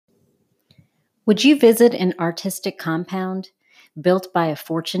Would you visit an artistic compound built by a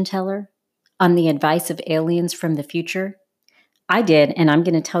fortune teller on the advice of aliens from the future? I did, and I'm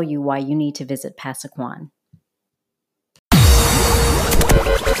going to tell you why you need to visit Passaquan.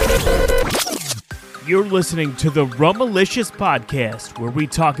 You're listening to the Rumalicious Podcast, where we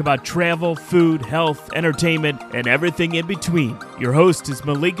talk about travel, food, health, entertainment, and everything in between. Your host is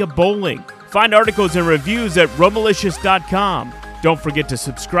Malika Bowling. Find articles and reviews at rumalicious.com. Don't forget to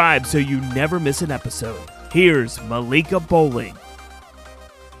subscribe so you never miss an episode. Here's Malika Bowling.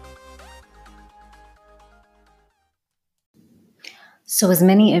 So, as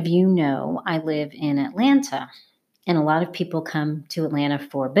many of you know, I live in Atlanta, and a lot of people come to Atlanta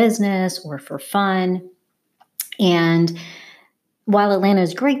for business or for fun. And while Atlanta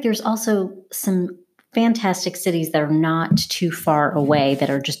is great, there's also some fantastic cities that are not too far away that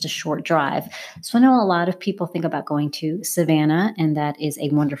are just a short drive. So I know a lot of people think about going to Savannah, and that is a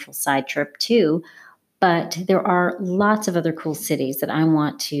wonderful side trip too. But there are lots of other cool cities that I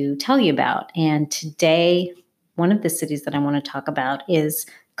want to tell you about. And today, one of the cities that I want to talk about is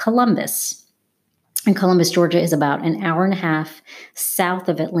Columbus. And Columbus, Georgia is about an hour and a half south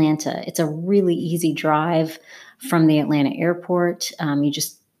of Atlanta. It's a really easy drive from the Atlanta airport. You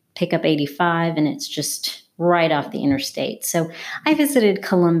just pick up 85 and it's just right off the interstate. So I visited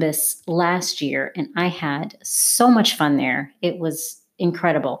Columbus last year and I had so much fun there. It was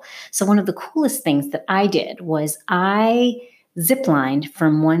incredible. So one of the coolest things that I did was I ziplined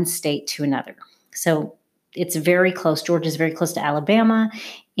from one state to another. So it's very close. Georgia's very close to Alabama.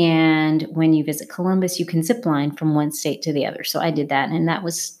 And when you visit Columbus, you can zip line from one state to the other. So I did that, and that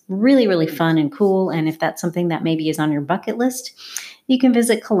was really, really fun and cool. And if that's something that maybe is on your bucket list, you can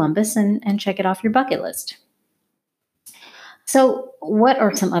visit Columbus and check it off your bucket list. So what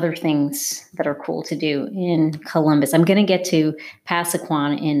are some other things that are cool to do in Columbus? I'm going to get to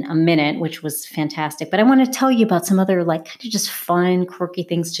Passaquan in a minute, which was fantastic. But I want to tell you about some other kind of just fun, quirky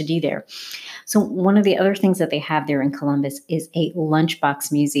things to do there. So one of the other things that they have there in Columbus is a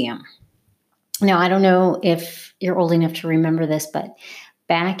lunchbox museum. Now, I don't know if you're old enough to remember this, but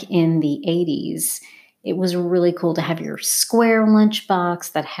back in the 80s, it was really cool to have your square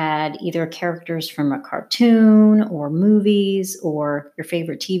lunchbox that had either characters from a cartoon or movies or your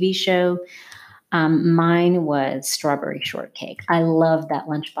favorite TV show. Mine was Strawberry Shortcake. I loved that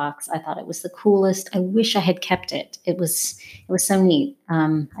lunchbox. I thought it was the coolest. I wish I had kept it. It was so neat.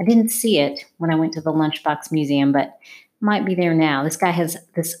 I didn't see it when I went to the Lunchbox Museum, but it might be there now. This guy has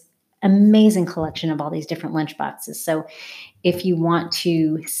this amazing collection of all these different lunchboxes. So if you want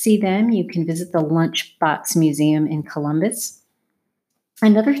to see them, you can visit the Lunchbox Museum in Columbus.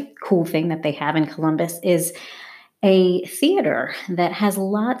 Another cool thing that they have in Columbus is a theater that has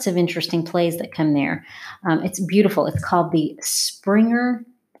lots of interesting plays that come there. It's beautiful. It's called the Springer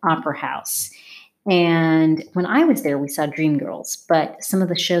Opera House. And when I was there, we saw Dreamgirls, but some of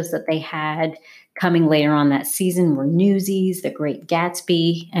the shows that they had coming later on that season were Newsies, The Great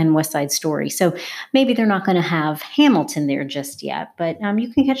Gatsby, and West Side Story. So maybe they're not going to have Hamilton there just yet, but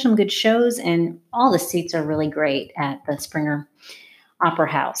you can catch some good shows, and all the seats are really great at the Springer Opera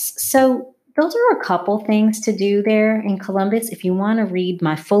House. So those are a couple things to do there in Columbus. If you want to read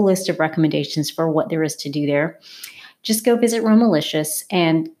my full list of recommendations for what there is to do there, just go visit Rumalicious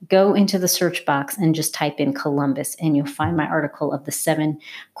and go into the search box and just type in Columbus, and you'll find my article of the 7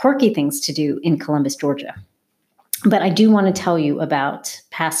 quirky things to do in Columbus, Georgia. But I do want to tell you about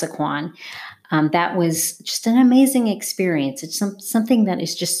Passaquan. That was just an amazing experience. It's something that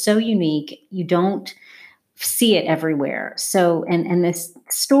is just so unique. You don't see it everywhere. So, and this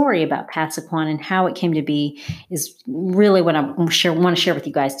story about Passaquan and how it came to be is really what I want to share with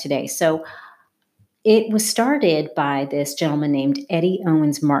you guys today. So it was started by this gentleman named Eddie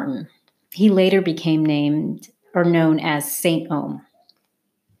Owens Martin. He later became named or known as Saint Ohm.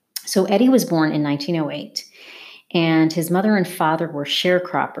 So Eddie was born in 1908, and his mother and father were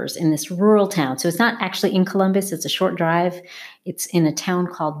sharecroppers in this rural town. So it's not actually in Columbus. It's a short drive. It's in a town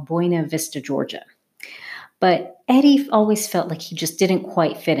called Buena Vista, Georgia. But Eddie always felt like he just didn't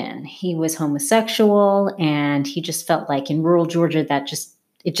quite fit in. He was homosexual, and he just felt like in rural Georgia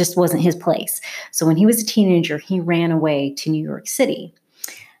it just wasn't his place. So when he was a teenager, he ran away to New York City.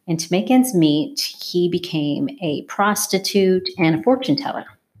 And to make ends meet, he became a prostitute and a fortune teller.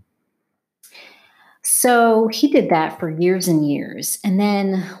 So he did that for years and years. And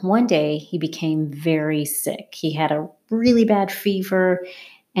then one day he became very sick. He had a really bad fever.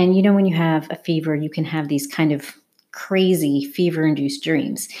 And when you have a fever, you can have these kind of crazy fever-induced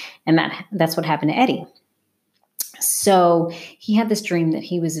dreams. And that's what happened to Eddie. So he had this dream that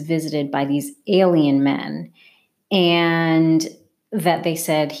he was visited by these alien men, and that they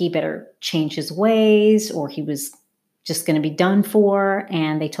said he better change his ways or he was just going to be done for.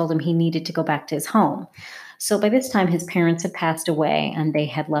 And they told him he needed to go back to his home. So by this time, his parents had passed away and they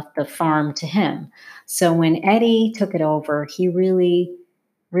had left the farm to him. So when Eddie took it over, he really,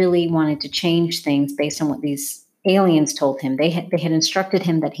 really wanted to change things based on what these aliens told him. They had instructed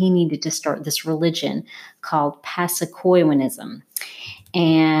him that he needed to start this religion called Pasaquoyanism.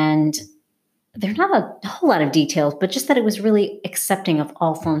 And there's not a whole lot of details, but just that it was really accepting of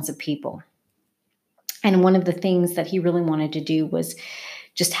all forms of people. And one of the things that he really wanted to do was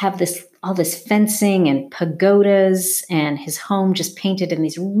just have all this fencing and pagodas, and his home just painted in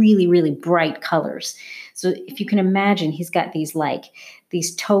these really, really bright colors. So if you can imagine, he's got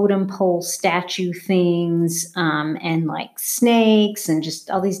these totem pole statue things, and like snakes and just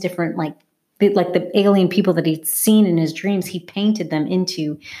all these different like the alien people that he'd seen in his dreams. He painted them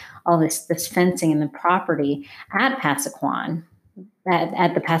into all this fencing and the property at Pasaquan,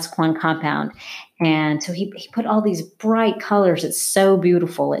 at the Pasaquan compound. And so he put all these bright colors. It's so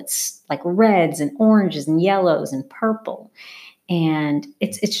beautiful. It's like reds and oranges and yellows and purple. And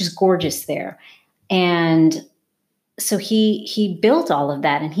it's just gorgeous there. And so he built all of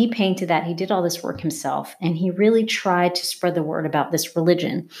that and he painted that. He did all this work himself. And he really tried to spread the word about this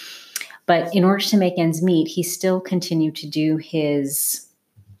religion. But in order to make ends meet, he still continued to do his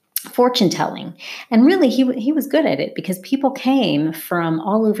fortune telling. And really, he was good at it because people came from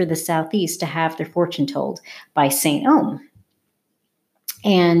all over the Southeast to have their fortune told by St. Ohm.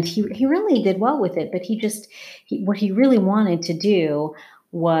 And he really did well with it. But what he really wanted to do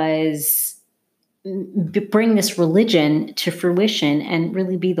was bring this religion to fruition and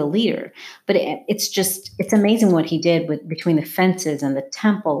really be the leader. But it's amazing what he did between the fences and the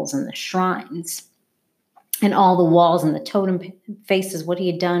temples and the shrines and all the walls and the totem faces, what he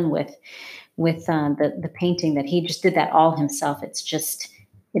had done with the painting, that he just did that all himself. It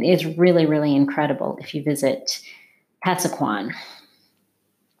is really, really incredible if you visit Pasaquan.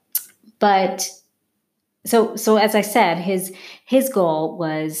 But so as I said, his goal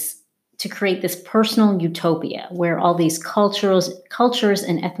was to create this personal utopia where all these cultures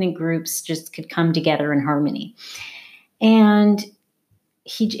and ethnic groups just could come together in harmony. And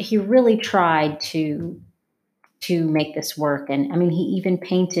he really tried to make this work. And I mean, he even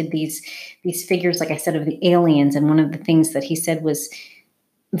painted these figures, like I said, of the aliens. And one of the things that he said was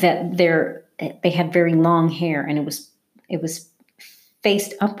that they had very long hair, and it was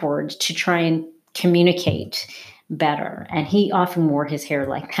faced upward to try and communicate better. And he often wore his hair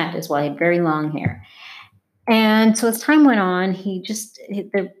like that as well. He had very long hair. And so as time went on,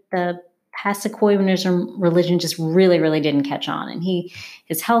 the Pasaquoyanism religion just really, really didn't catch on. And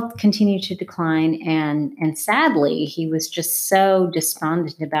his health continued to decline. And sadly, he was just so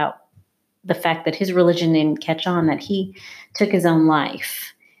despondent about the fact that his religion didn't catch on that he took his own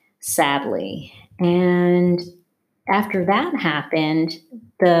life, sadly. And after that happened,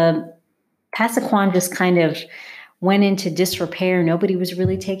 the Pasaquan just kind of went into disrepair. Nobody was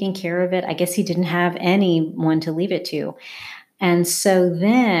really taking care of it. I guess he didn't have anyone to leave it to. And so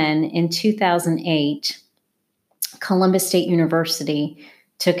then in 2008, Columbus State University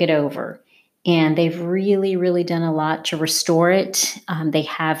took it over. And they've really, really done a lot to restore it. They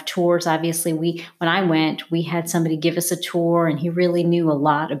have tours. Obviously, when I went, we had somebody give us a tour, and he really knew a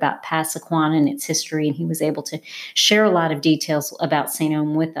lot about Pasaquan and its history, and he was able to share a lot of details about St.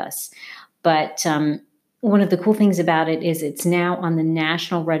 Ohm with us. But one of the cool things about it is it's now on the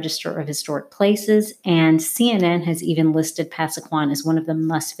National Register of Historic Places, and CNN has even listed Pasaquan as one of the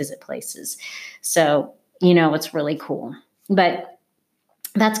must-visit places. So, it's really cool. But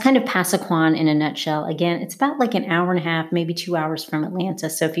that's kind of Pasaquan in a nutshell. Again, it's about like an hour and a half, maybe 2 hours from Atlanta.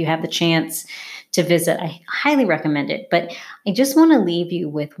 So if you have the chance to visit, I highly recommend it. But I just want to leave you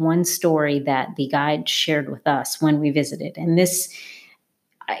with one story that the guide shared with us when we visited. And this,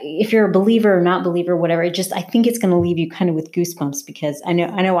 if you're a believer or not believer, whatever, I think it's going to leave you kind of with goosebumps, because I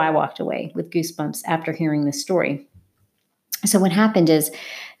know I walked away with goosebumps after hearing this story. So what happened is,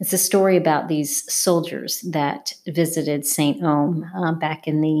 it's a story about these soldiers that visited St. Ohm back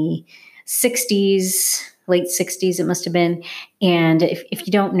in the 60s, late 60s it must have been. And if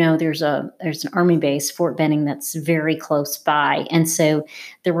you don't know, there's an army base, Fort Benning, that's very close by. And so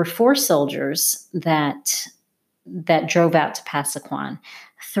there were 4 soldiers that drove out to Pasaquan.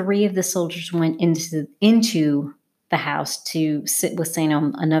 3 of the soldiers went into the house to sit with St.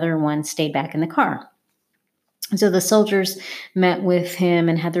 Ohm. Another one stayed back in the car. So the soldiers met with him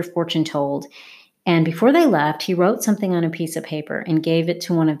and had their fortune told. And before they left, he wrote something on a piece of paper and gave it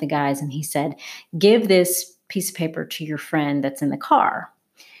to one of the guys. And he said, "Give this piece of paper to your friend that's in the car."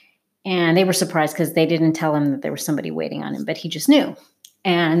 And they were surprised because they didn't tell him that there was somebody waiting on him, but he just knew.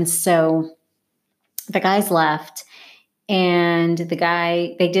 And so the guys left, and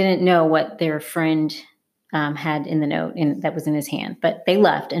they didn't know what their friend had in the note that was in his hand, but they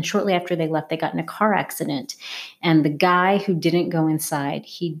left. And shortly after they left, they got in a car accident. And the guy who didn't go inside,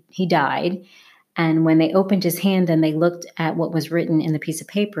 he died. And when they opened his hand and they looked at what was written in the piece of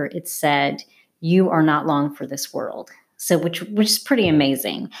paper, it said, "You are not long for this world." So, which is pretty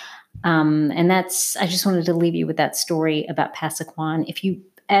amazing. And I just wanted to leave you with that story about Pasaquan. If you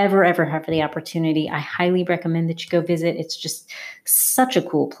ever have the opportunity, I highly recommend that you go visit. It's just such a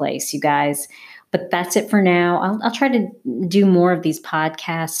cool place, you guys. But that's it for now. I'll try to do more of these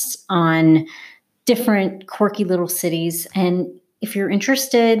podcasts on different quirky little cities. And if you're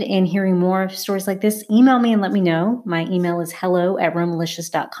interested in hearing more stories like this, email me and let me know. My email is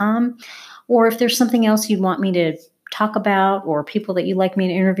hello@romalicious.com. Or if there's something else you'd want me to talk about or people that you'd like me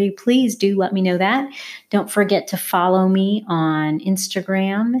to interview, please do let me know that. Don't forget to follow me on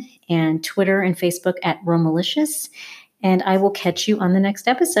Instagram and Twitter and Facebook @romalicious. And I will catch you on the next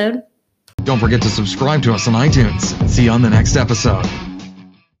episode. Don't forget to subscribe to us on iTunes. See you on the next episode.